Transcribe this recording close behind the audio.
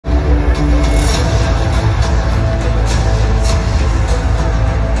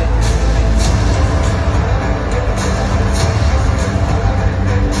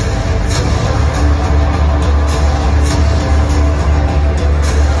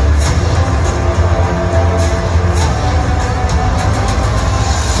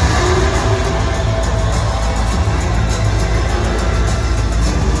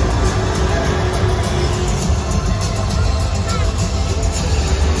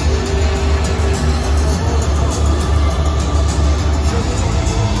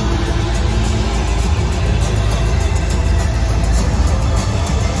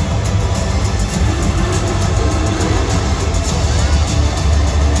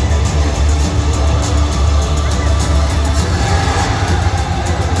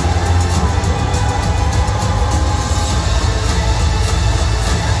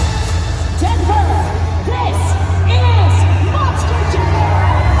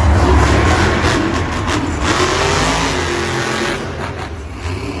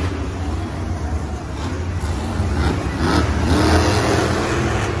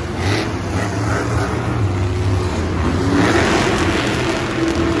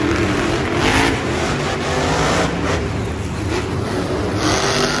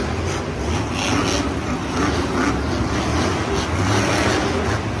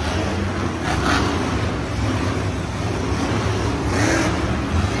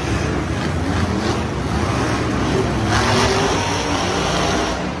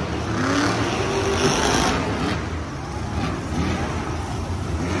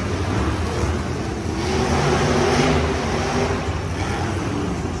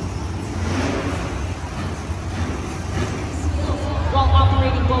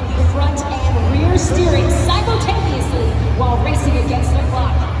while racing against the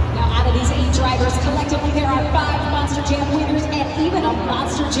clock. Now, out of these 8 drivers, collectively there are 5 Monster Jam winners and even a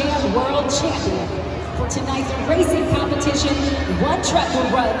Monster Jam World Champion. For tonight's racing competition, 1 truck will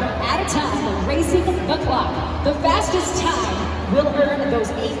run at a time, racing the clock. The fastest time will earn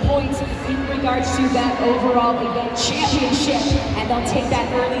those 8 points in regards to that overall event championship, and they'll take that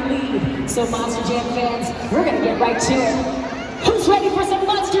early lead. So Monster Jam fans, we're gonna get right to it. Who's ready for some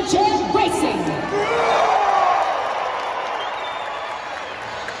Monster Jam racing?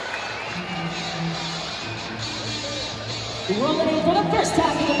 Rolling in for the first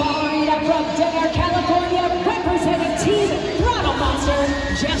time in the Mowery from Denver, California, representing Team Throttle Monster,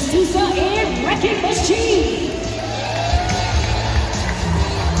 Souza and Wrecking Machine.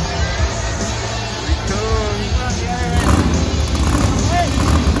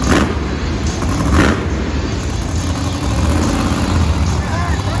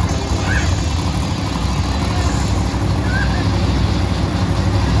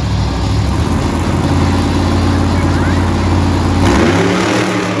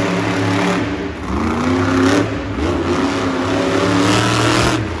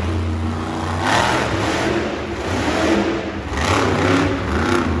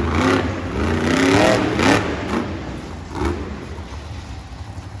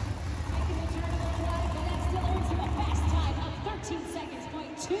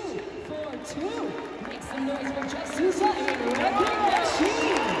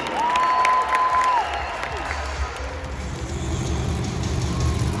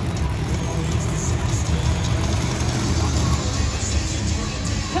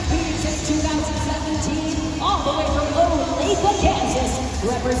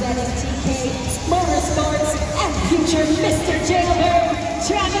 Representing TK, Motorsports, and future Mr. Jailbird,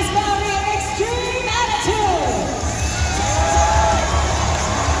 Mowery and Extreme Attitude!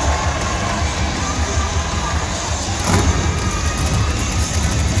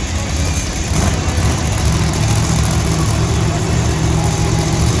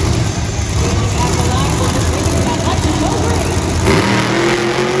 At the line, we'll just bring it back up to Mowery.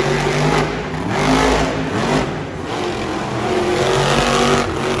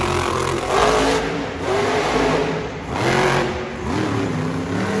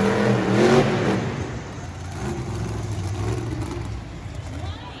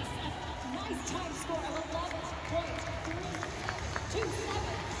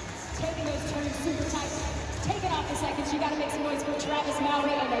 Taking those turns super tight. Take it off the seconds. You got to make some noise for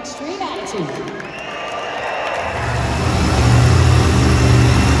Mowery and Extreme Attitude.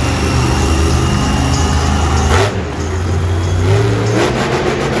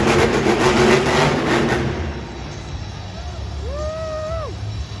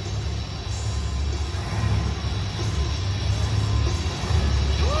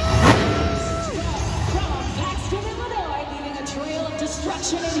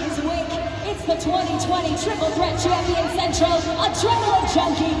 In his wake, it's the 2020 Triple Threat Champion Central Adrenaline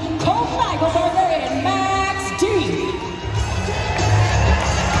Junkie, Colton Eichelberger and Max D.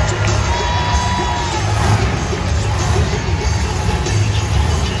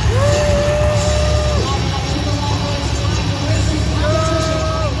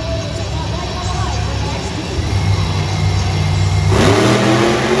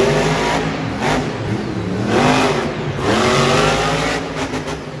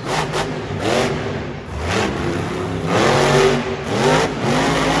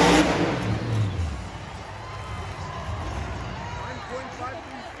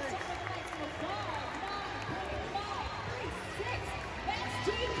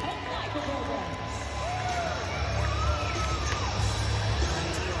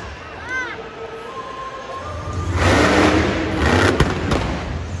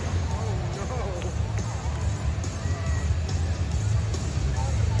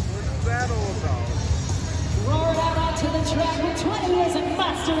 Track with 20 years of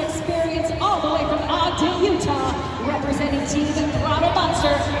monster experience all the way from Ogden, Utah, representing Team Throttle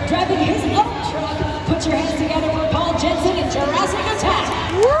Monster, driving his own truck. Put your hands together for Paul Jensen and Jurassic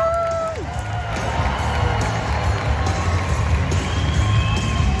Attack. Woo!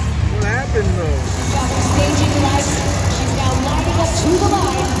 What happened though? She's got her staging lights. She's now lining up to the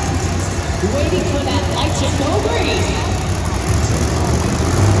line, waiting for that light to go green.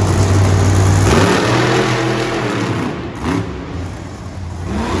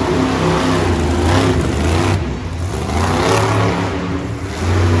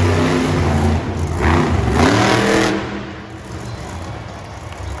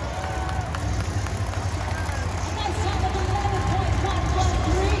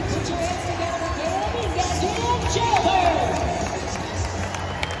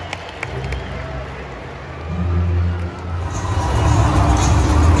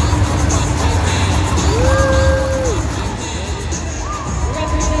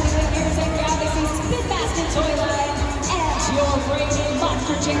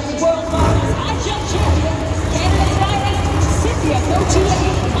 Jam's world largest high jump champion, Canada's finest, Cynthia Gauthier,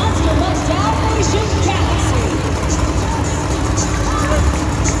 Monster Mutt Dalmatian Galaxy.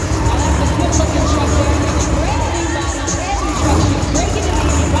 Now that's a good looking truck there. Brand new model, brand new truck. She's breaking it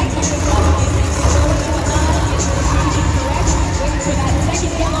easy right to the top. Going to a line, get her occasion correct. Waiting for that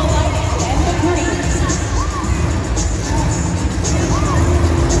second yellow light and the green.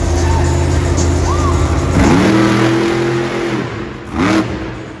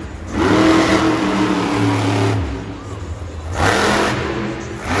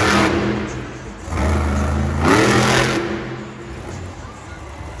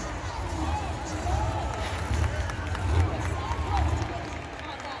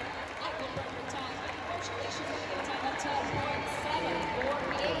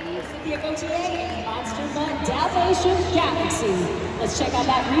 Monster Mutt Dalmatian Galaxy. Let's check out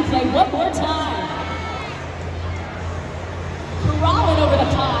that replay one more time. Crawling over the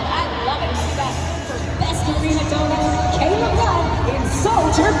pond. I love it. See that for best arena donut. Kayla in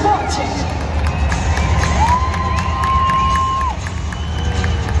Soldier Fortune.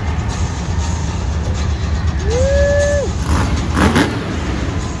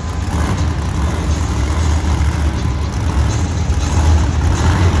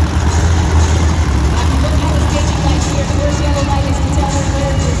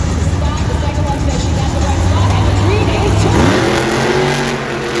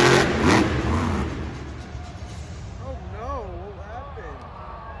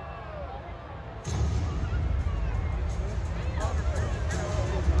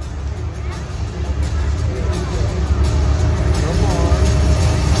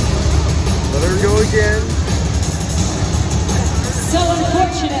 So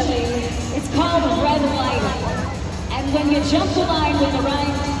unfortunately, it's called red light. And when you jump the line when the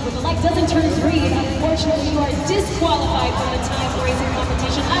light doesn't turn green, unfortunately you are disqualified from the time racing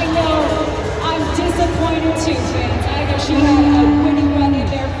competition. I know, I'm disappointed too, fans. I know she had a winning run in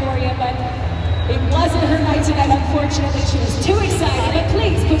there for you, but it wasn't her night tonight. Unfortunately, she was too excited. But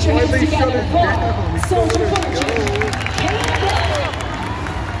please put your hands together for Soldier Fortune. Kayla.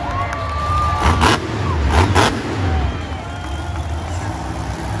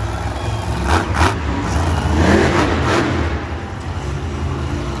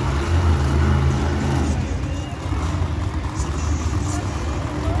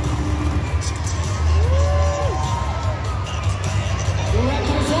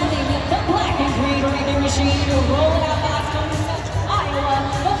 Rolling out Boston, Iowa,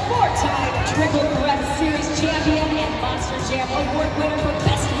 the four-time Triple Threat Series champion and Monster Jam Award winner for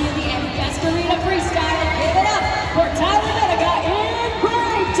Best Wheelie and Best Arena Freestyle. Give it up for Menninga and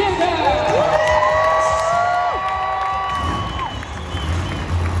Grave Digger.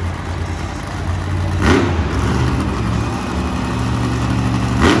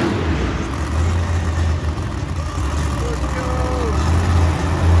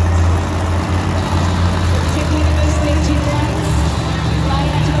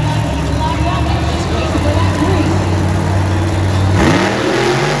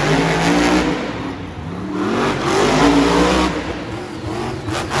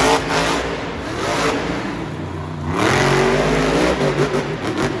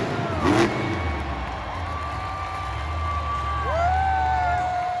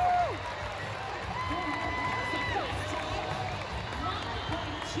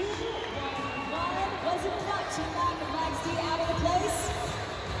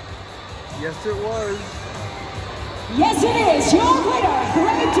 Yes, it was. Yes, it is. Your winner,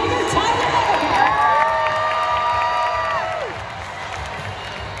 Grave Digger Menninga.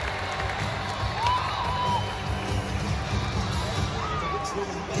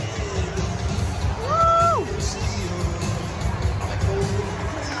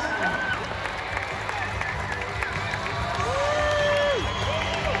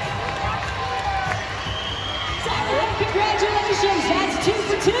 Congratulations, that's 2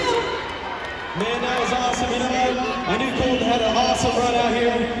 for 2. Man, that was awesome. You know what? I knew Colton had an awesome run out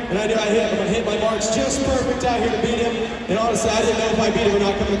here, and I knew I hit my marks just perfect out here to beat him. And honestly, I didn't know if I beat him or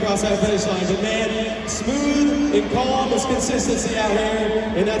not coming across that finish line. But man, smooth and calm is consistency out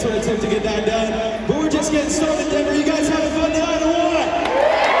here, and that's what it took to get that done. But we're just getting started, Denver. You guys having fun tonight or what?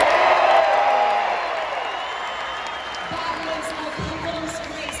 That was a close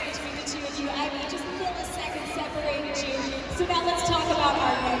race between the two of you. I mean, just milliseconds separated you. So now let's talk about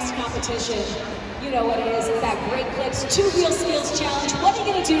our next competition. You know what it is, it's that Great Clips 2-Wheel Skills Challenge. What are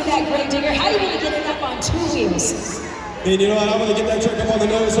you gonna do to that Grave Digger? How are you gonna get it up on 2 wheels? And you know what, I'm gonna get that truck up on the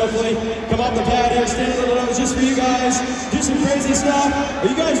nose, hopefully. Come off the pad here, stand on the nose just for you guys. Do some crazy stuff. Are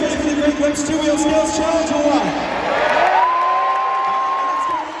you guys ready for the Great Clips 2-Wheel Skills Challenge or what? Let's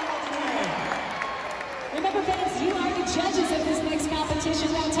go.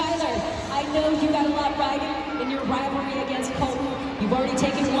 You've already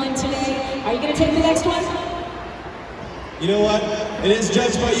taken one today. Are you going to take the next one? You know what? It is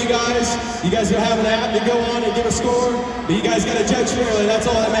judged by you guys. You guys don't have an app to go on and give a score, but you guys got to judge fairly. That's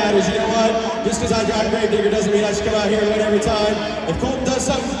all that matters. You know what? Just because I drive Gravedigger doesn't mean I should come out here and win every time. If Colton does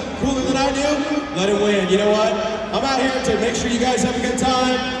something cooler than I do, let him win. You know what? I'm out here to make sure you guys have a good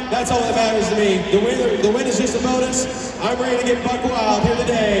time. That's all that matters to me. The win is just a bonus. I'm ready to get buck wild here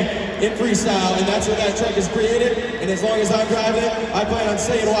today in freestyle, and that's what that truck has created. And as long as I'm driving it, I plan on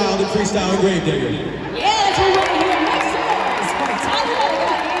staying wild in freestyle and Gravedigger. Yeah, that's what we want to hear. Make some noise for Menninga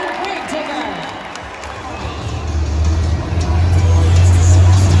and Gravedigger.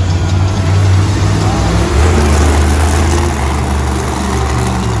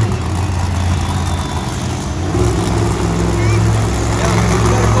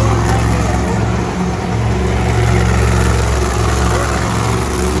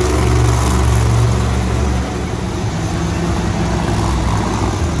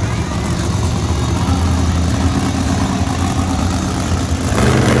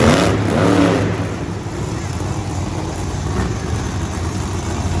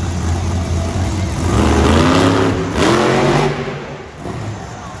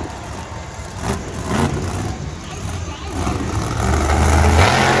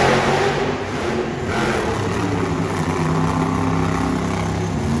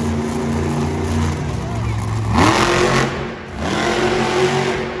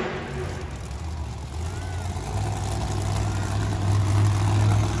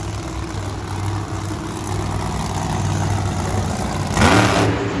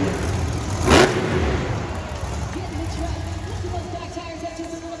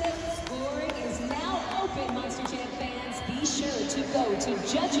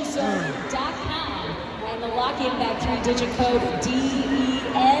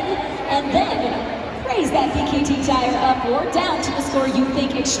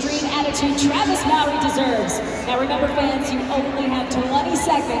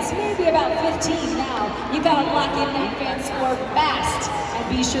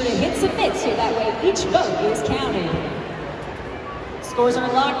 Scores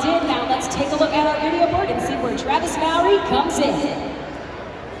are locked in. Now let's take a look at our video board and see where Mowery comes in.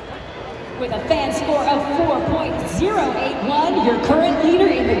 With a fan score of 4.081, your current leader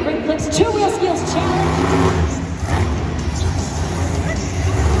in the Great Clips 2-Wheel Skills Challenge.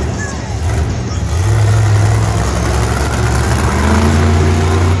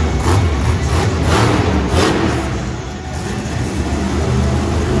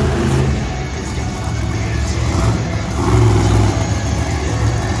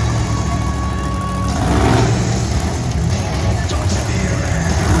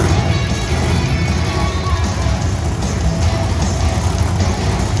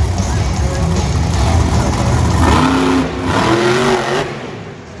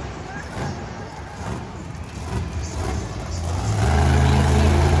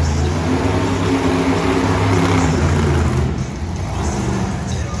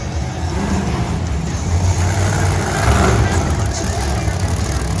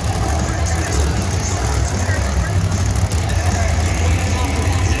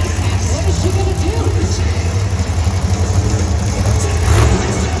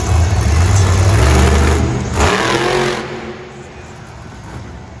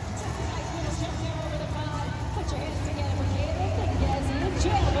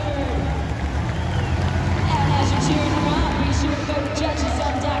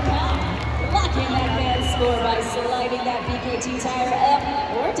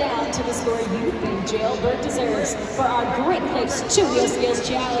 Jailbird deserves for our Great Clips 2-Wheel Skills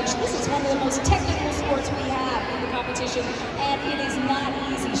Challenge. This is one of the most technical sports we have in the competition, and it is not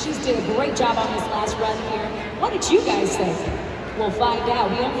easy. She's did a great job on this last run here. What did you guys think? We'll find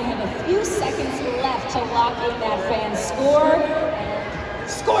out. We only have a few seconds left to lock in that fan score.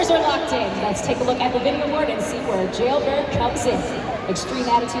 Scores are locked in. Let's take a look at the video board and see where Jailbird comes in. Extreme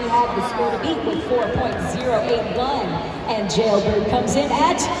Attitude had the score to beat with 4.081, and Jailbird comes in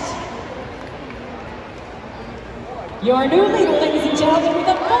at your new leader, ladies and gentlemen, with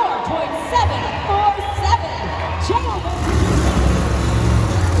a 4.747, Jailbird.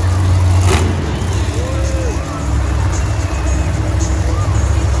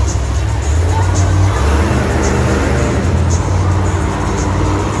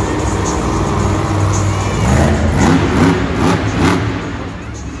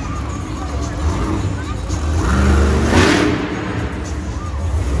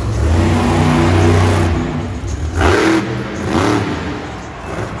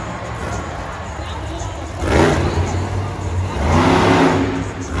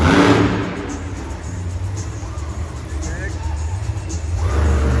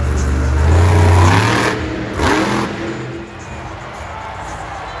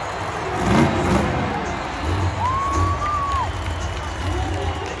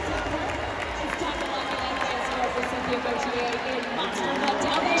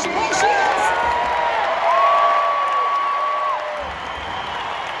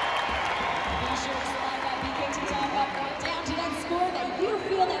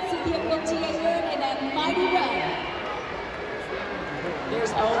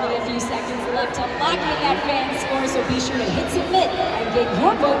 Only a few seconds left to lock in that fan score, so be sure to hit submit and get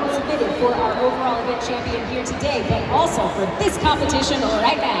your vote submitted for our overall event champion here today, but also for this competition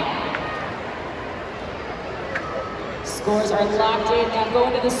right now. Scores are locked in. Now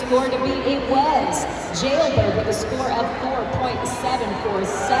going to the score to beat, it was Jailbird with a score of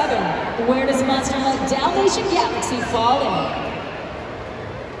 4.747. Where does Monster Mutt Dalmatian Galaxy fall in?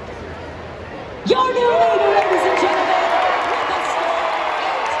 Your new leader, ladies and gentlemen, with a score of 8.057.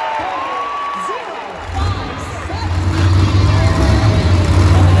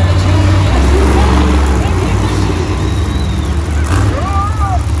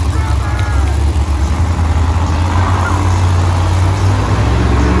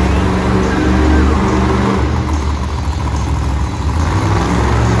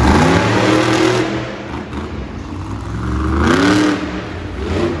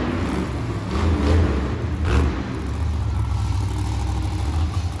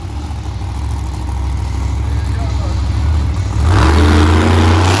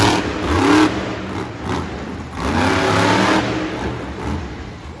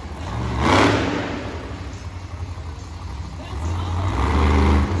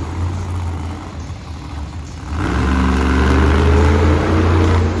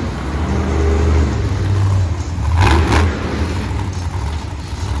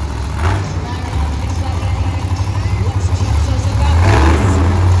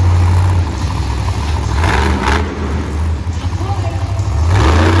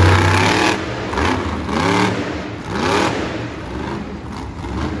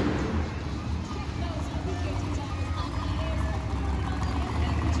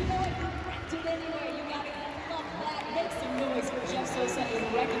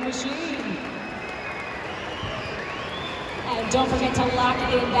 Don't forget to lock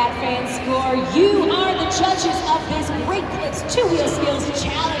in that fan score. You are the judges of this Great Clips 2-Wheel Skills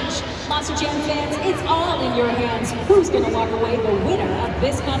Challenge. Monster Jam fans, it's all in your hands. Who's going to walk away the winner of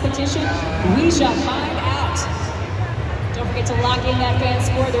this competition? We shall find out. Don't forget to lock in that fan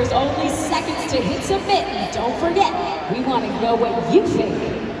score. There's only seconds to hit submit. And don't forget, we want to know what you think.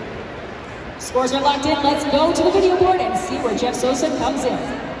 Scores are locked in. Let's go to the video board and see where Jeff Souza comes in.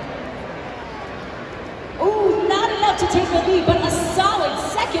 Ooh, not enough to take the lead, but a solid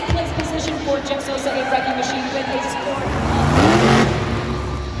second place position for Jeff Souza in Wrecking Machine with a score of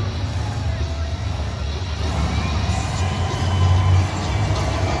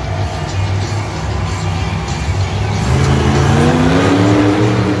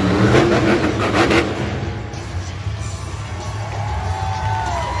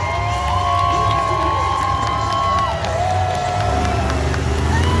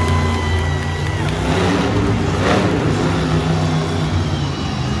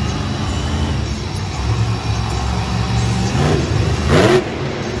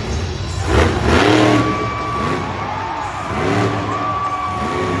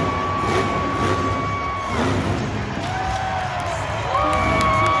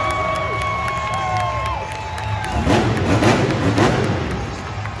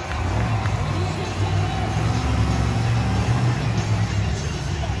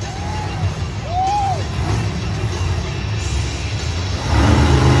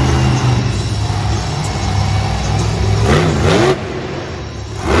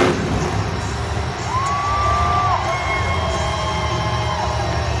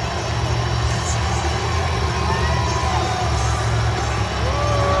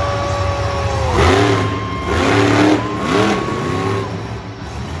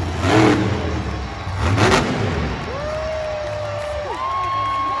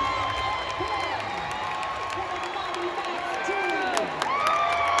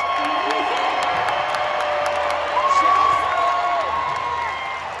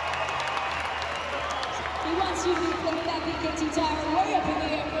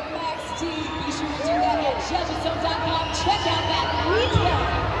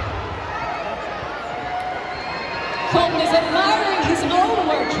Colton is admiring his own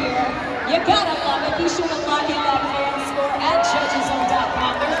work here. You gotta love it. Be sure to lock in that fan score at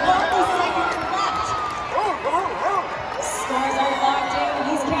judgeszone.com. There's only seconds left. Scores are locked in.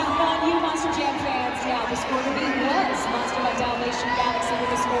 He's counting on you, Monster Jam fans. Now, the score to beat was Monster Mutt Dalmatian Galaxy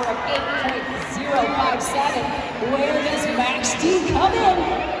with a score of 8.057. Where does Max D come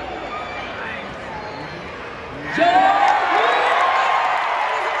in?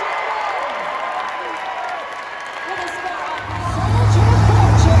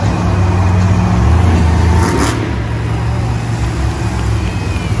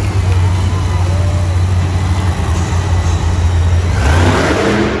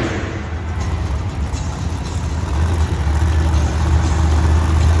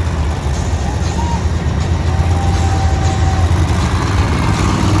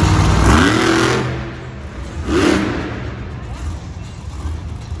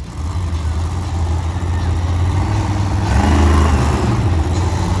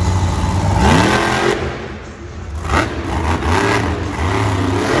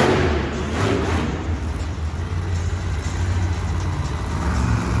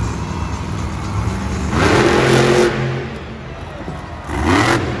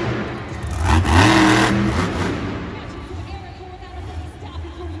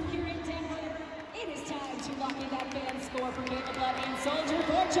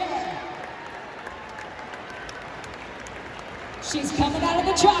 out of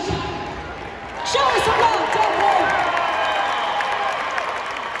the truck. Show us some love, Denver.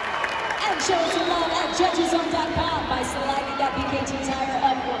 And show us some love at judgeszone.com by sliding that BKT tire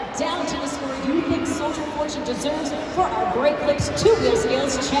up or down to the score you think Soldier Fortune deserves for our Great Clips 2-Wheel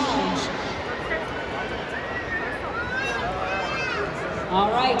Skills Challenge.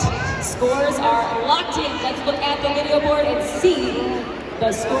 All right, scores are locked in. Let's look at the video board and see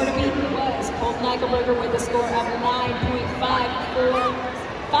the score to beat was Colton Eichelberger with a score of 9.5450,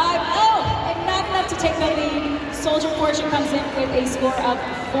 and not enough to take the lead. Soldier Fortune comes in with a score of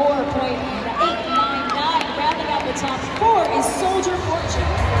 4.899. Rounding out the top 4 is Soldier Fortune.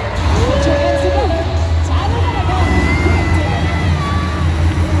 Put your hands together. Tyler Menninga.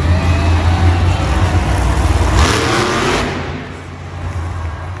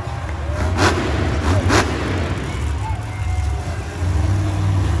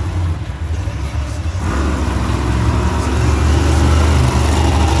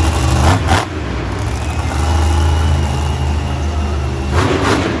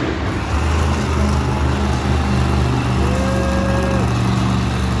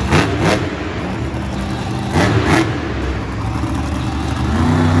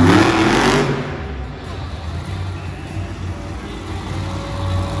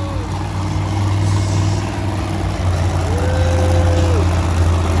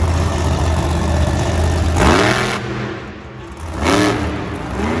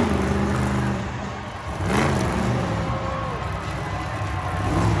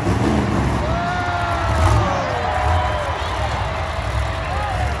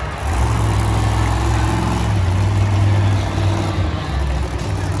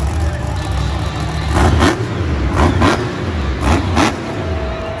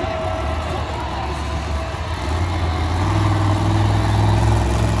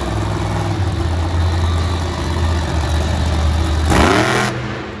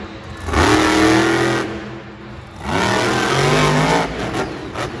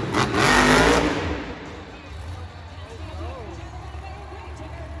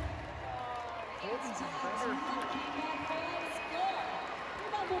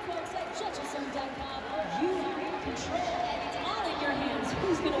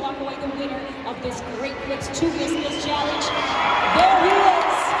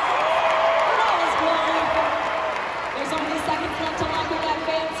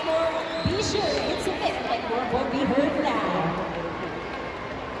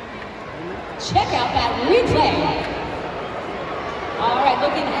 Check out that replay. All right,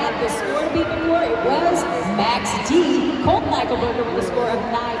 looking at the score to beat before, it was Max D. Colton Eichelberger with a score of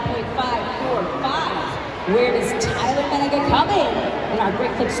 9.545. Where does Tyler Menninga come in our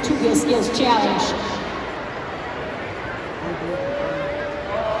Great Clips 2-Wheel Skills Challenge?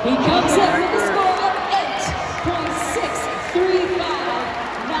 He comes in with a score of 8.635.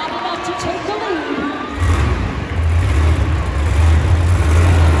 Not enough to take the lead.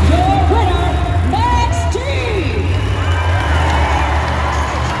 Your winner, Max D.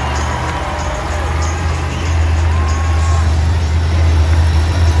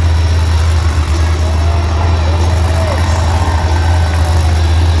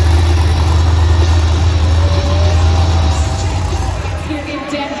 Here in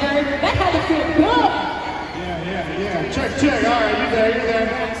Denver, that had to feel good. Yeah. Check. All right, you're there.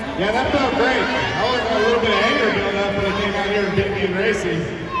 Yeah, that felt great. I only got a little bit of anger built up when I came out here and beat me in racing,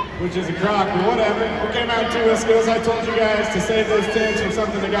 which is a crock, but whatever. We came out 2-wheel skills. I told you guys to save those tens for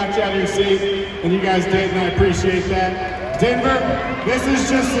something that got you out of your seat, and you guys did, and I appreciate that. Denver, this is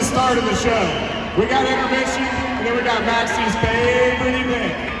just the start of the show. We got intermission, and then we got Maxie's favorite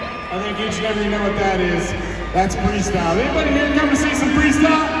event. I think each and every know what that is. That's freestyle. Anybody here come to see some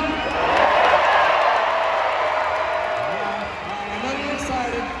freestyle?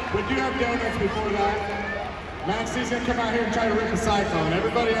 We do have donuts before that. Maxie's gonna come out here and try to rip a cyclone.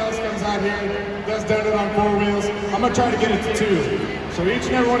 Everybody else comes out here, does donut on 4 wheels. I'm gonna try to get it to 2. So each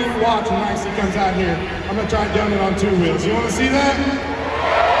and every one of you watch when Maxie comes out here, I'm gonna try donut on 2 wheels. You wanna see that?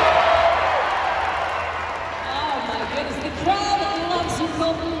 Oh my goodness, the crowd loves you,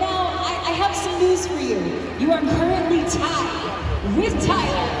 Colton. Now, I have some news for you. You are currently tied with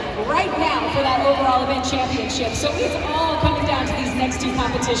Tyler right now for that overall event championship. So it's all coming down to these next 2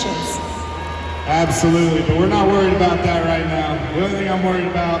 competitions. Absolutely, but we're not worried about that right now. The only thing I'm worried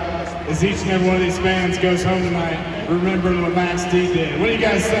about is each and every one of these fans goes home tonight remembering what Max D did. What do you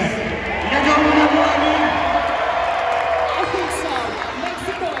guys think? You guys gonna remember what I did? I think so. Make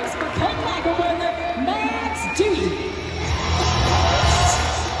some noise for Colton Eichelberger, Max D.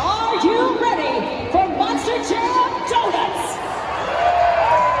 Are you ready for Monster Jam Donuts?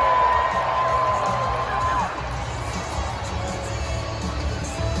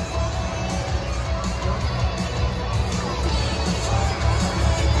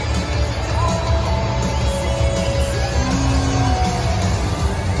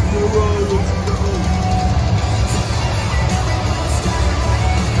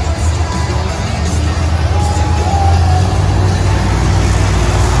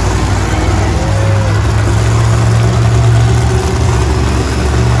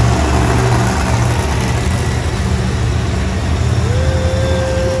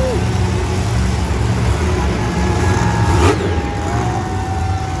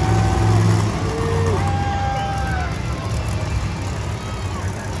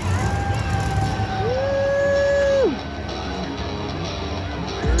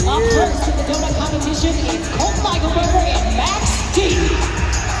 competition, it's Colton Eichelberger and Max D.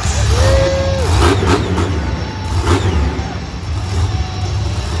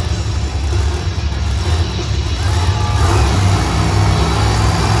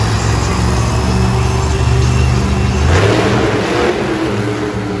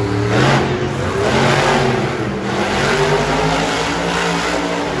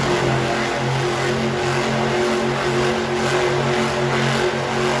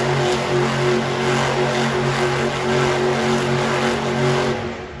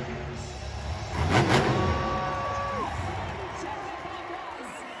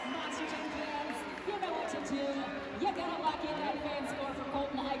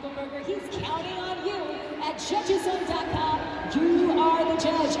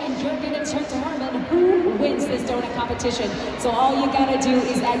 So all you gotta do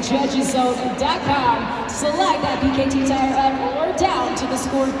is at judgeszone.com select that BKT tire up or down to the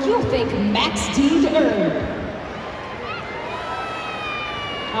score you think Max D earned.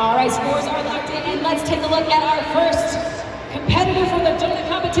 All right, scores are locked in, and let's take a look at our first competitor for the donut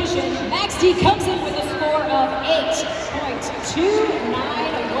competition. Max D comes in with a score of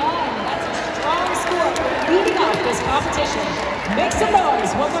 8.291. That's a strong score leading off this competition. Make some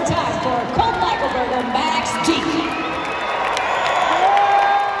noise one more time for Colton Eichelberger, Max D.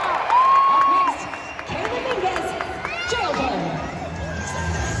 Up next, Kaylyn, Migues, Jailbird.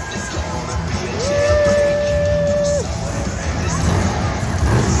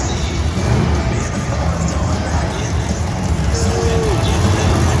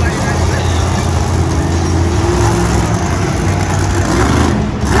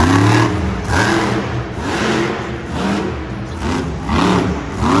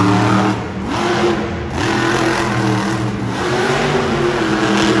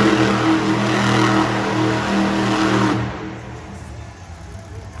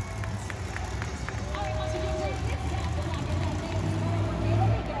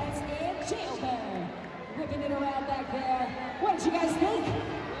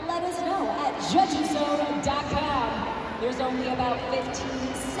 There's only about 15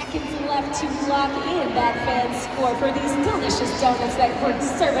 seconds left to lock in that fan score for these delicious donuts that we're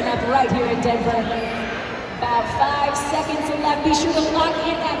serving up right here in Denver. About 5 seconds left. Be sure to lock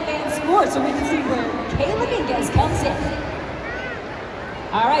in that fan score so we can see where Kayla Migues comes in.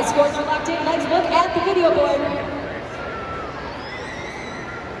 All right, scores are locked in. Let's look at the video board.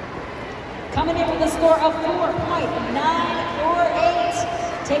 Coming in with a score of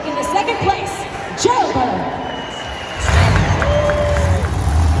 4.948. Taking the second place, Jailbird.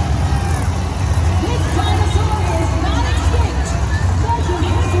 This dinosaur is not extinct. Making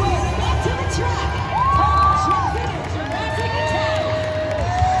his way back to the track.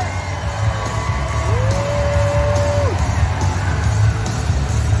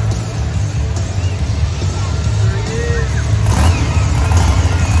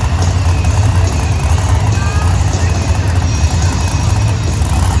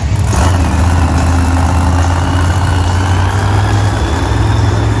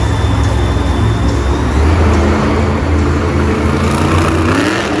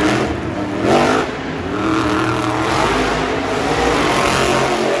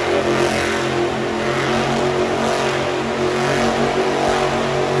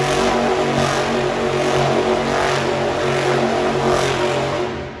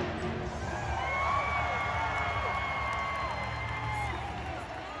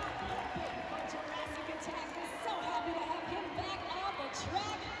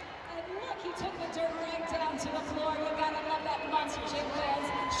 Jensen and Jurassic attack.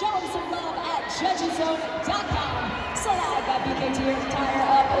 Show him some love at judgeszone.com. Select that BKT tire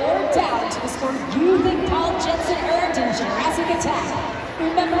up or down to the score you think Jensen earned in Jurassic Attack.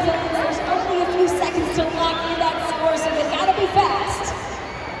 Remember, there's only a few seconds to lock in that score, so you gotta be fast.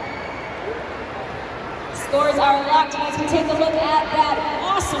 Scores are locked. As we take a look at that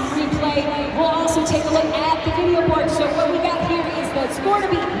awesome replay, we'll also take a look at the video board. So what we got here is the score to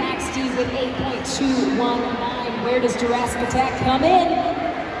beat Max D with 8.219. Where does Jurassic Attack come in?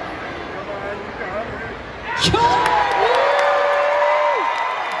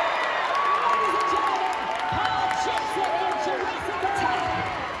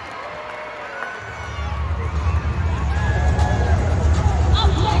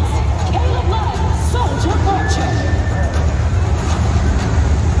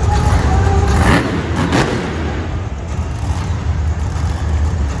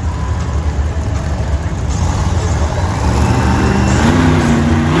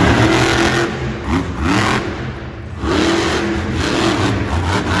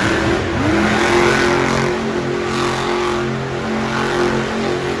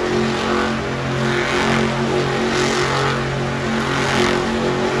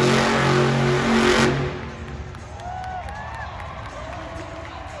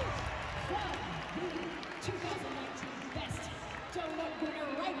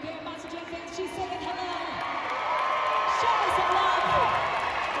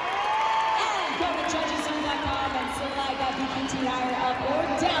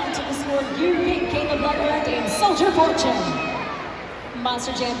 score you think Kayla earned in Soldier Fortune.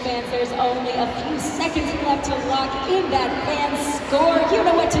 Monster Jam fans, there's only a few seconds left to lock in that fan score. You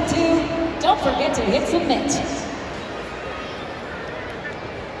know what to do. Don't forget to hit submit.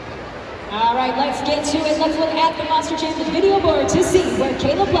 All right, let's get to it. Let's look at the Monster Jam video board to see where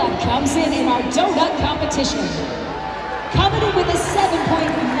Kayla comes in our donut competition. Coming in with a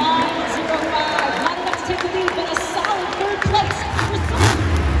 7.905. Not enough to take the lead, but a solid third place.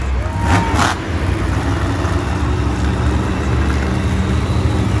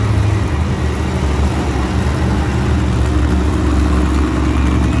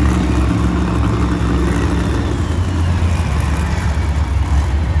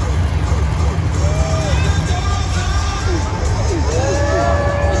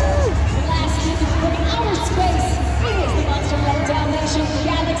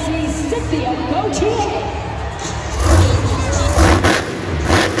 Cynthia, Gauthier.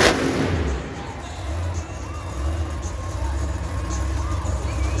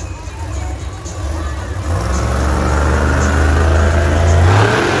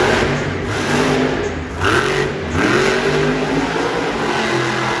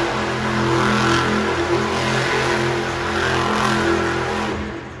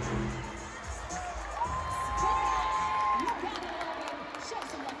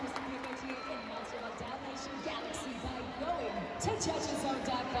 To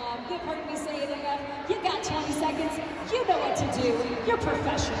judgeszone.com. You've heard me say it enough. You got 20 seconds. You know what to do. You're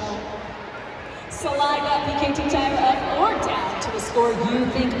professional. Slide that PKT timer up or down to a score you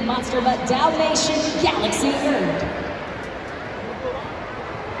think Monster Mutt Dalmatian Galaxy earned.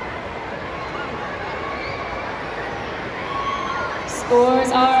 Scores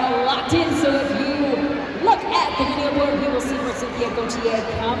are locked in, so if you look at the video board, we will see where Cynthia Gauthier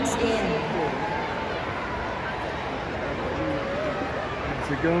comes in.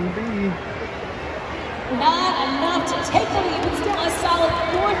 What's it gonna be? Not enough to take the lead, but still a solid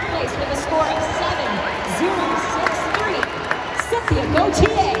fourth place with a score of 7.063. Cynthia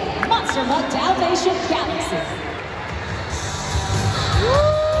Gauthier, Monster Mutt Dalmatian Galaxy.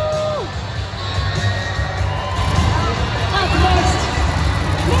 Woo! Up next,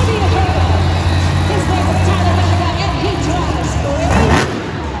 maybe a hero. His name is Tyler Menninga, and he drives great.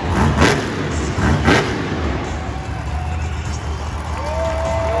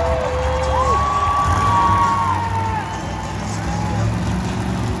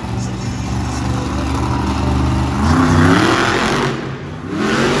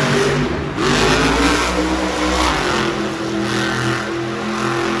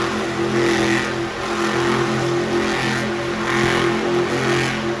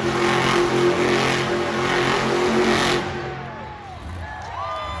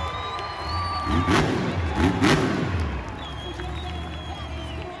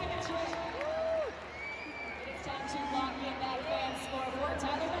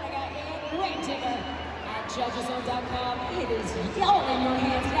 Judgeszone.com. It is yellow in your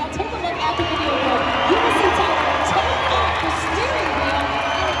hands. Now take a look at the video board. You will see Tyler take off the steering wheel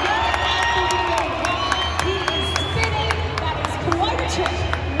and again at the video while he is spinning. That is quite a trick.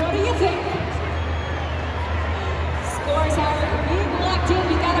 What do you think? Scores are being locked in.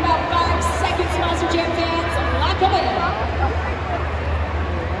 We got about 5 seconds, Monster Jam fans. Lock them in.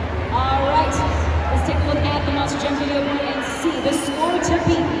 All right. Let's take a look at the Monster Jam video board and see the score to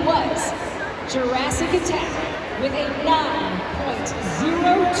beat was Jurassic Attack with a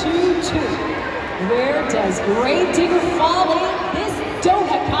 9.022. Where does Grave Digger fall in this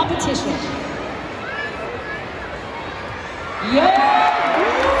donut competition? Yeah!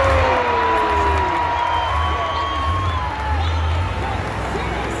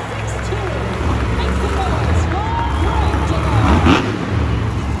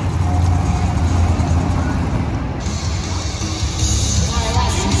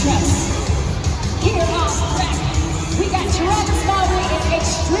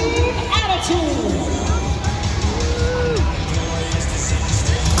 Extreme attitude.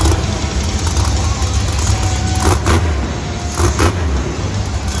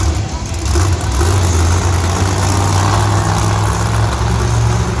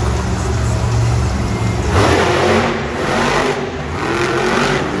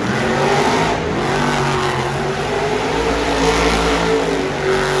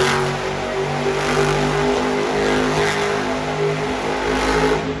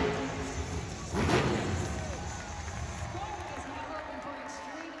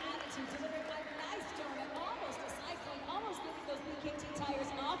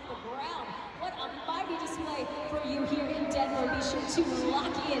 sure to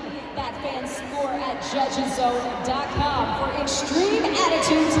lock in that fan score at judgeszone.com for Extreme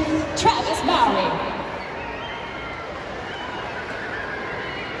Attitudes, Travis Mowery.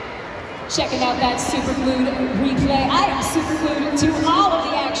 Checking out that super glued replay. I am super glued to all of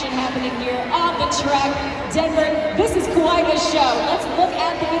the action happening here on the track. Denver, this is quite a show. Let's look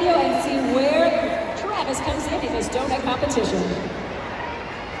at the video and see where Travis comes in this donut competition.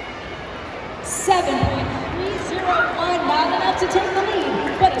 7.301, not enough to take the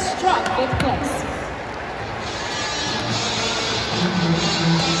lead, but a strong 5th place.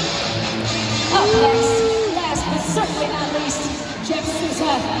 Up next, last but certainly not least,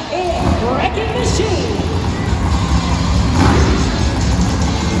 Souza in Wrecking Machine.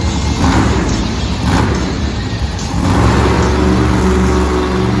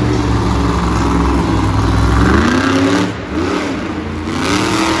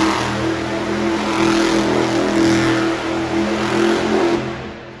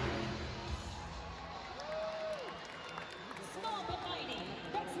 Small but mighty.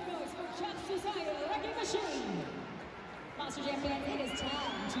 That's the noise for Souza in Wrecking Machine. Monster Jam fans, it is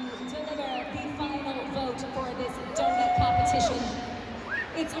time to deliver the final vote for this donut competition.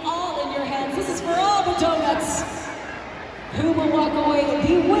 It's all in your hands. This is for all the donuts. Who will walk away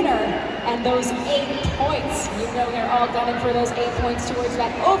the winner? And those 8 points. You know they're all gunning for those 8 points towards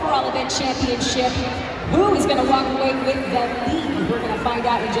that overall event championship. Who is going to walk away with the lead? We're going to find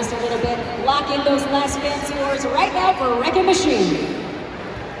out in just a little bit. Lock in those last fan scores right now for Wrecking Machine.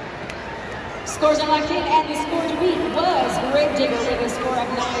 Scores are locked in, and the score to beat was Gravedigger with a score of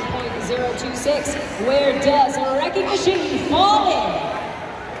 9.026. Where does Wrecking Machine fall in?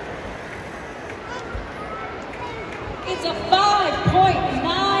 It's a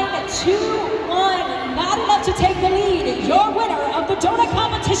 5.921. Not enough to take the lead. Your winner of the donut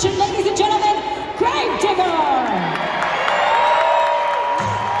competition, ladies and gentlemen, Gravedigger!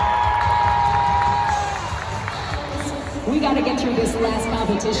 We got to get through this last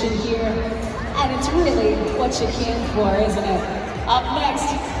competition here. And it's really what you came for, isn't it? Up next,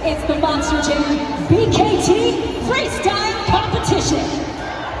 it's the Monster Jam BKT Freestyle Competition.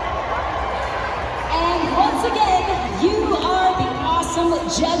 And once again, you are the awesome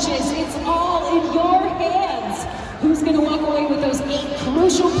judges. It's all in your hands. Who's going to walk away with those 8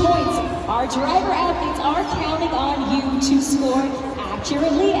 crucial points? Our driver athletes are counting on you to score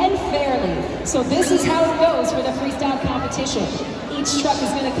accurately and fairly. So this is how it goes for the freestyle competition. Each truck is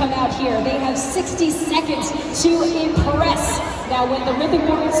going to come out here. They have 60 seconds to impress. Now, when the ribbon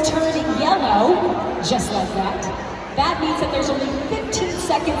boards turn yellow, just like that, that means that there's only 15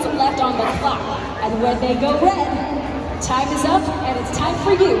 seconds left on the clock. And when they go red, time is up, and it's time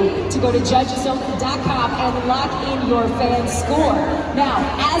for you to go to judgeszone.com and lock in your fan score. Now,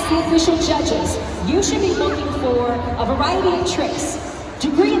 as the official judges, you should be looking for a variety of tricks,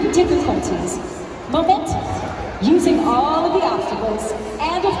 degree of difficulties, momentum, using all of the obstacles,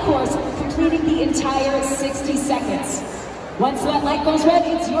 and of course, completing the entire 60 seconds. Once that light goes red,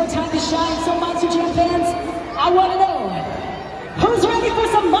 it's your time to shine. So Monster Jam fans, I want to know, who's ready for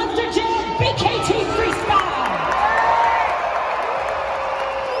some Monster Jam BKT Freestyle?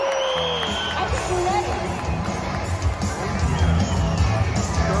 I think we're ready.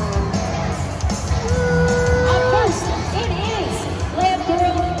 Up first, it is Glam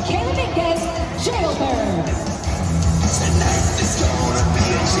Girl Kayla Migues, Jailbird. Tonight is gonna be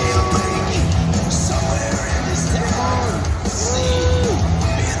a jailbreak somewhere in this town. See,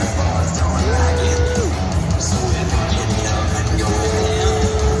 me and the boys don't like it, so if you get up and go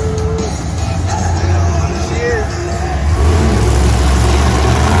down,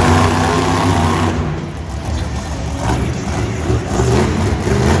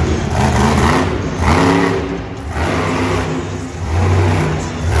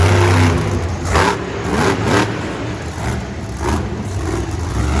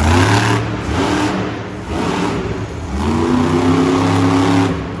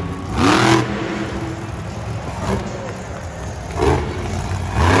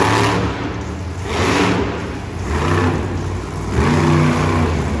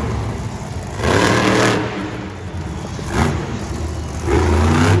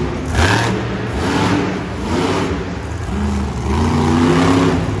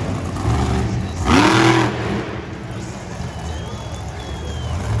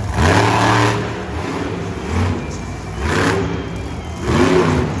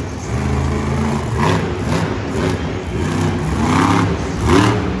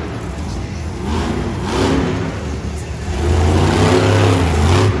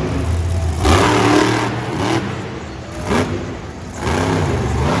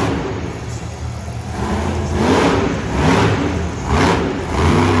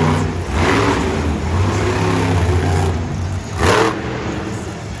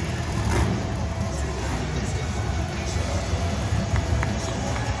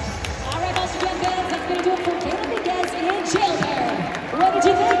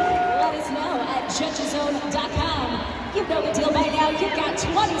 You know the deal by now. You've got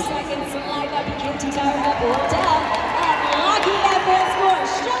 20 seconds to line up your KT tire up or down. And locking that fan score.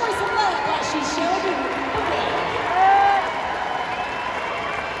 Show her some love while she's showing you the way.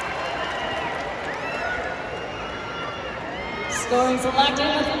 Scoring's locked in.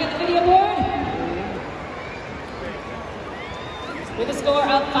 Let's look at the video board. With a score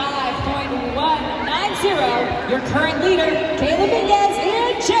of 5.190, your current leader, Kayla, Migues,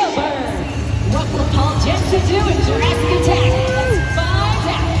 and Jailbird. What will Paul Jensen do in Jurassic Attack? Let's find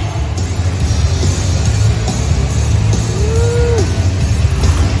out.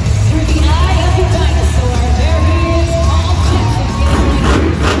 Through the eye of the dinosaur, there he is, Paul Jensen, getting ready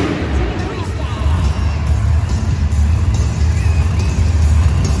to freestyle.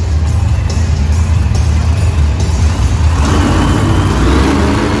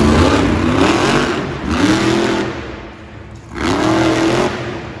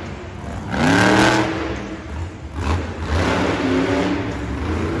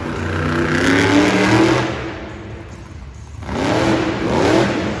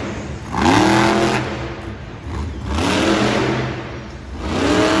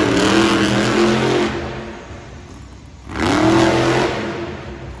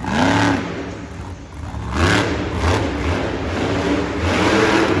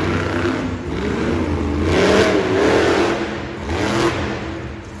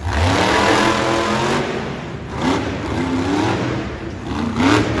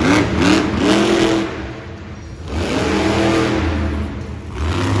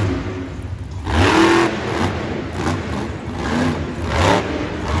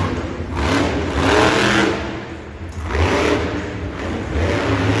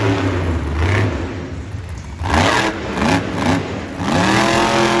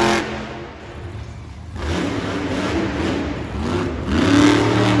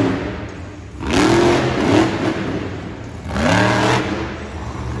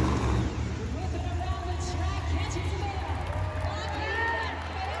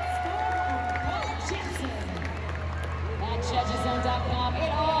 Judgeszone.com.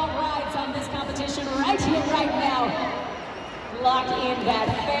 It all rides on this competition right here, right now. Lock in that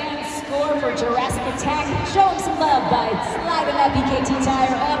fan score for Jurassic Attack. Show him some love by sliding that BKT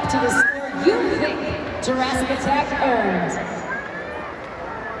tire up to the score you think Jurassic Attack earned.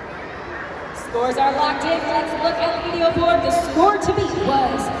 Scores are locked in. Let's look at the video board. The score to beat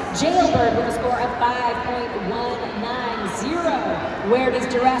was Jailbird with a score of 5.190. Where does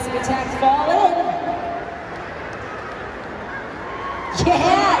Jurassic Attack fall in?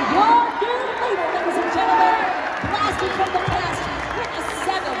 Yeah, your new leader, ladies and gentlemen, blasted from the past with a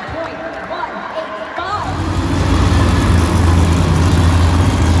 7.185.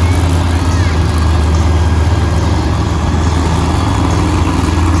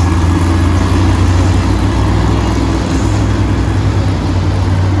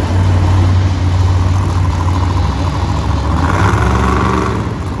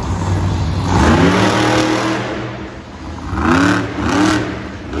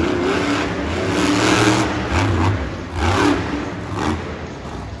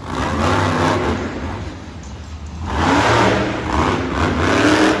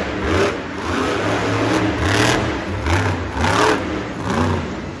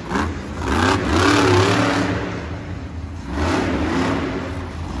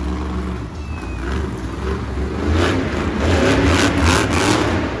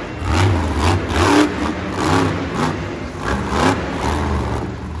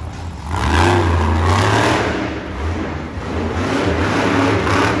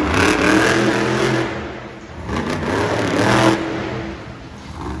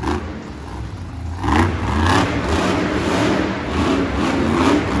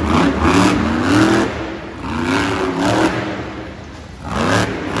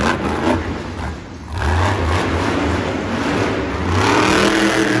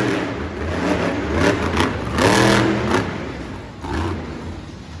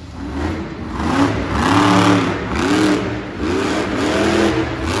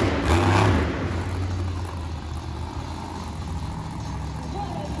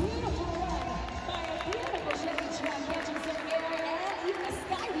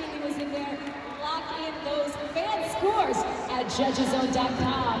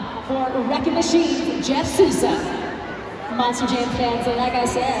 Judgeszone.com for Wrecking Machines, Jeff Souza. Monster Jam fans, and like I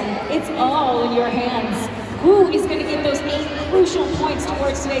said, it's all in your hands. Who is going to get those 8 crucial points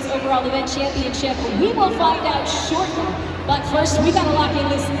towards today's overall event championship? We will find out shortly. But first, we got to lock in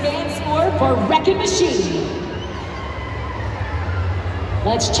this fan score for Wrecking Machine.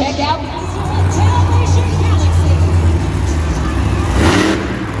 Let's check out Dalmatian Galaxy.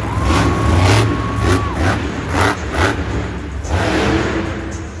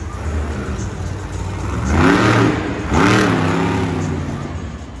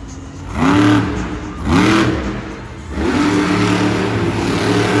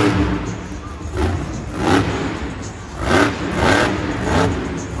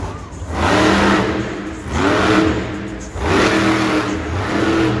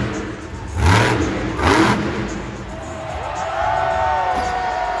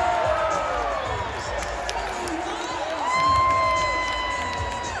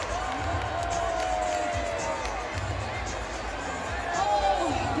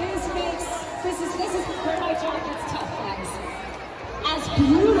 That's where it gets tough, guys. As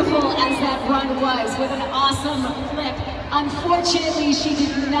beautiful as that run was, with an awesome flip, unfortunately, she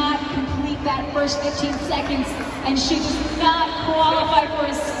did not complete that first 15 seconds, and she does not qualify for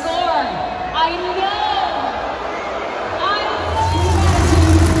a score. I know!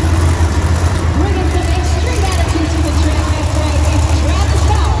 Bringing some extreme attitude to the track next night is Travis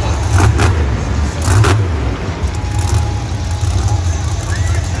Mowery.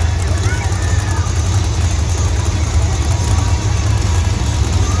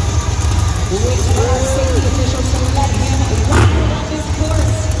 Wait for our safety officials to let him ride on this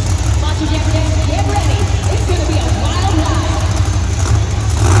course. Monster Jam fans, get ready. It's going to be a wild ride.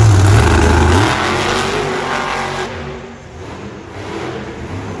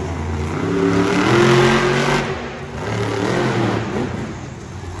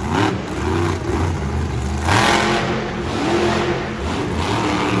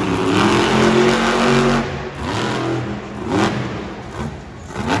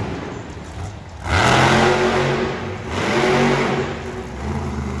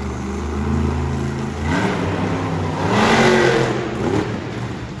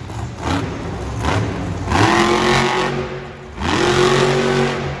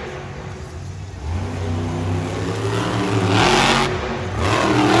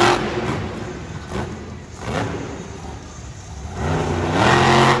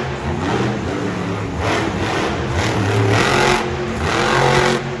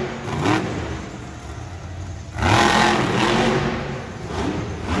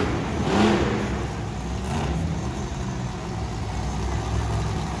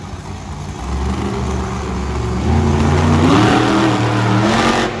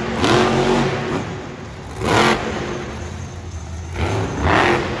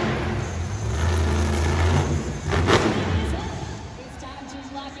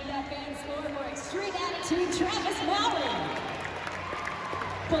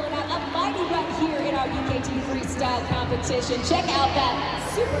 Pulling out a mighty run here in our UKT Freestyle competition. Check out that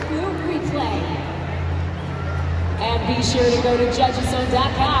super cool replay. And be sure to go to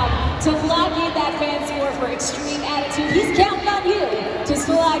judgeszone.com to log in that fan score for extreme attitude. He's counting on you to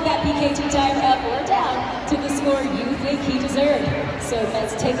slide that PKT tire up or down to the score you think he deserved. So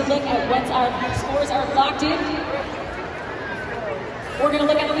let's take a look at once our scores are locked in. We're going to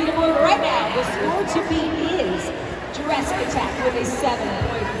look at the leaderboard right now. The score to beat is Jurassic Attack with a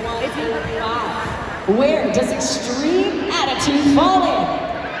 7.185. Where does extreme attitude fall in?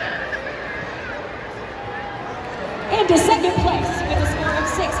 Into second place with a score of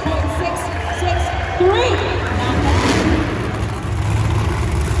 6.663.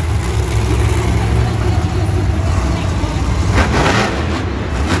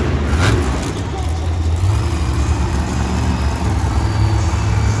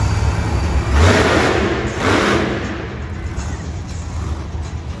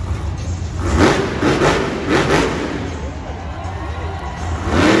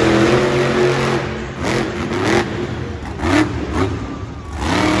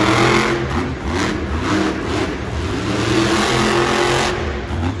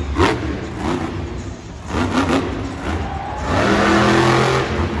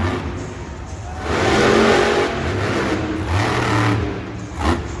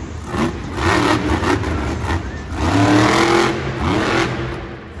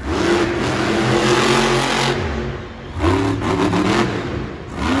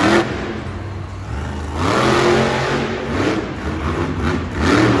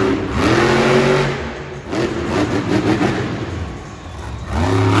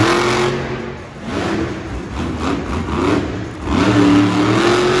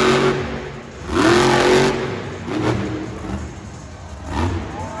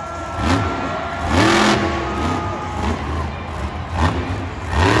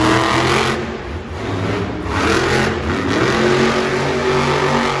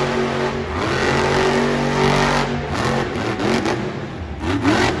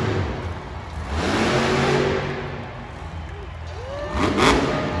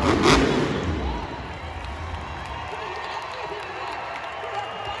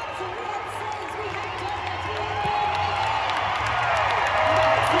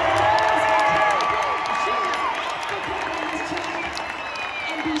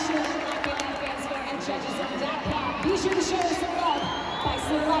 Be sure to show us some love by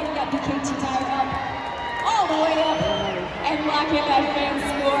sliding that PKT tire up, all the way up, and lock in that fan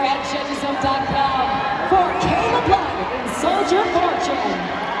score at judgeszone.com for Kayla in Soldier Fortune.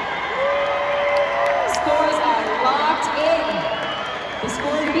 Scores are locked in. The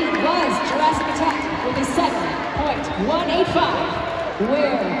score to beat was Jurassic Attack with a 7.185.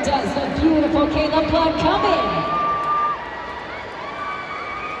 Where does the beautiful Kayla blood come in?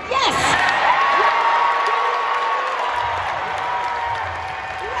 Yes!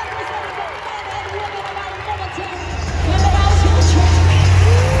 Representing the men and women of our military, coming out to the track.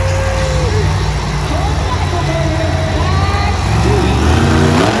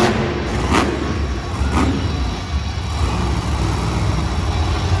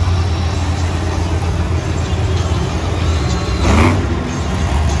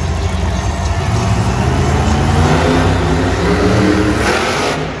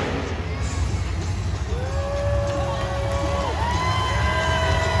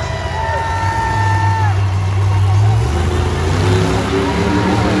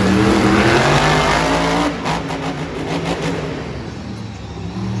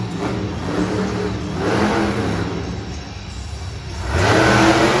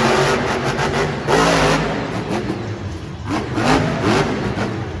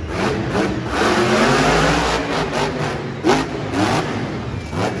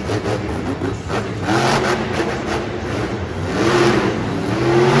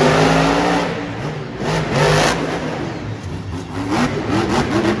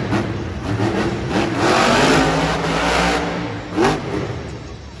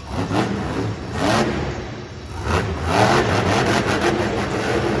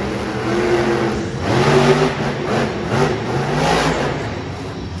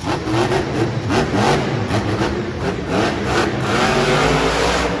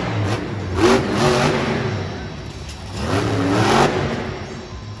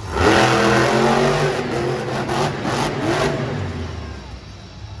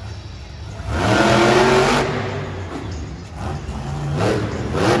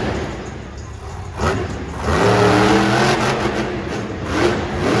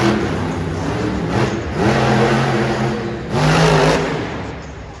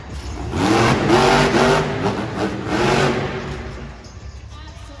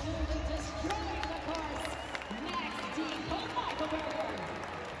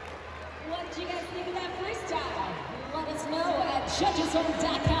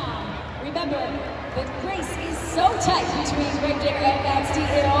 Judgezone.com. Remember, the race is so tight between Gravedigger and Max D,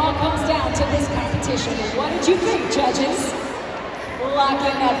 it all comes down to this competition. What did you think, judges? Lock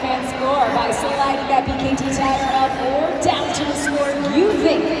in that fan score by sliding that PKT tire up or down to the score you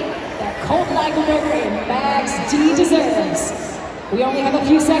think that Colton Eichelberger and Max D deserves. We only have a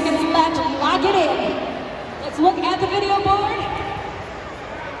few seconds left. Lock it in. Let's look at the video board.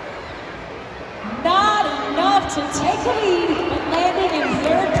 Not enough to take the lead, but landing in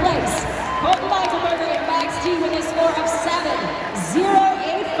third place. Colton Eichelberger and Max D with a score of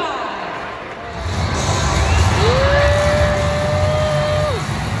 7-0-8-5.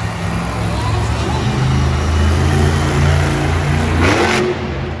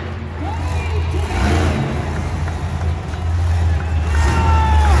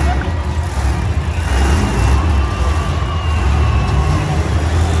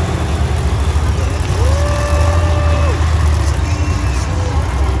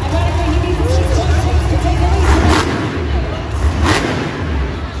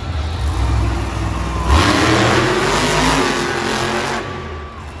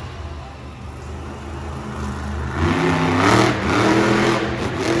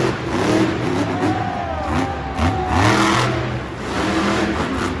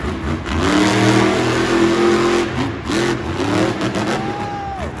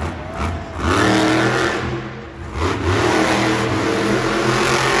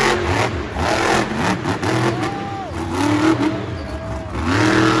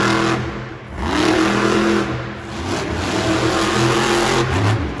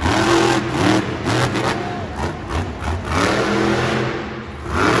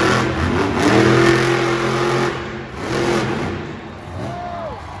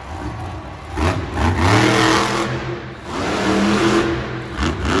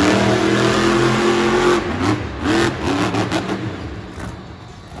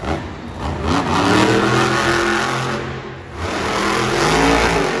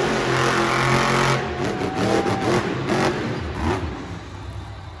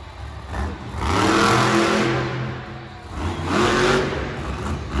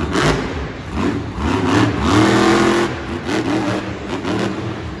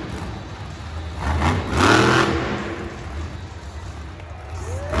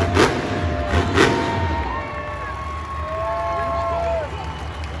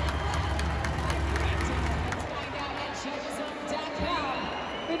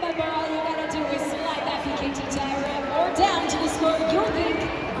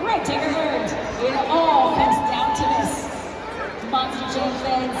 Dalmatian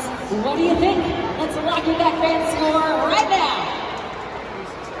fans. What do you think? Let's lock in that fan score right now.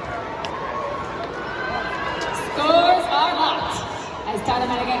 Scores are locked. As Tyler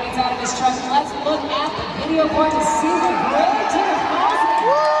Menninga gets out of his truck, let's look at the video board to see the great team falls in.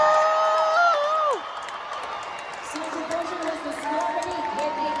 Eichelberger was the scorer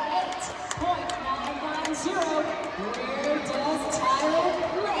with an 8.990. Where does Tyler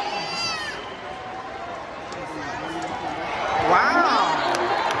land? Wow.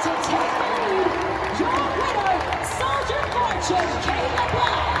 To take the lead, your winner, Soldier Fortune, Kayla.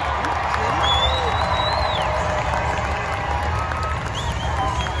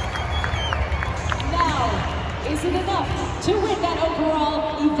 Is it enough to win that overall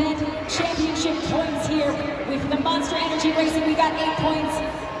event championship points here with the Monster Energy Racing? We got 8 points.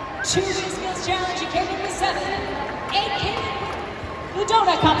 2 Skills Challenge, you came in with 7. 8 came in with the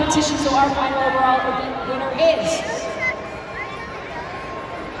donut competition, so our final overall event winner is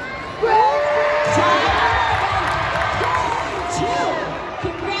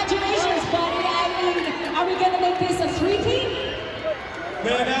Congratulations, buddy. I mean, are we gonna make this a 3-peat?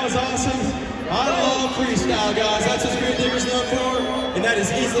 Man, that was awesome. I love freestyle, guys. That's what Green Digger's known for, and that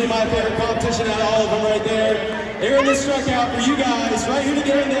is easily my favorite competition out of all of them right there. Airing this truck out for you guys right here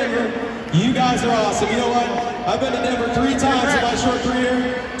together in Denver. You guys are awesome. You know what? I've been to Denver 3 times in my short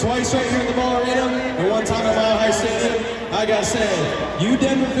career, twice right here at the Mowery, and 1 time at Mile High Stadium. I gotta say, you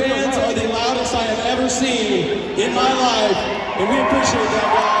Denver fans are the loudest I have ever seen in my life, and we appreciate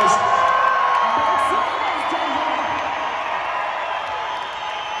that, guys.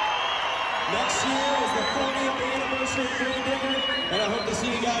 Next year is the 40th anniversary of Green Digger, and I hope to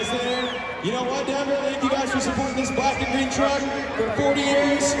see you guys there. You know what, Denver? Thank you guys for supporting this black and green truck for 40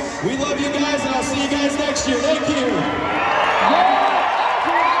 years. We love you guys, and I'll see you guys next year. Thank you.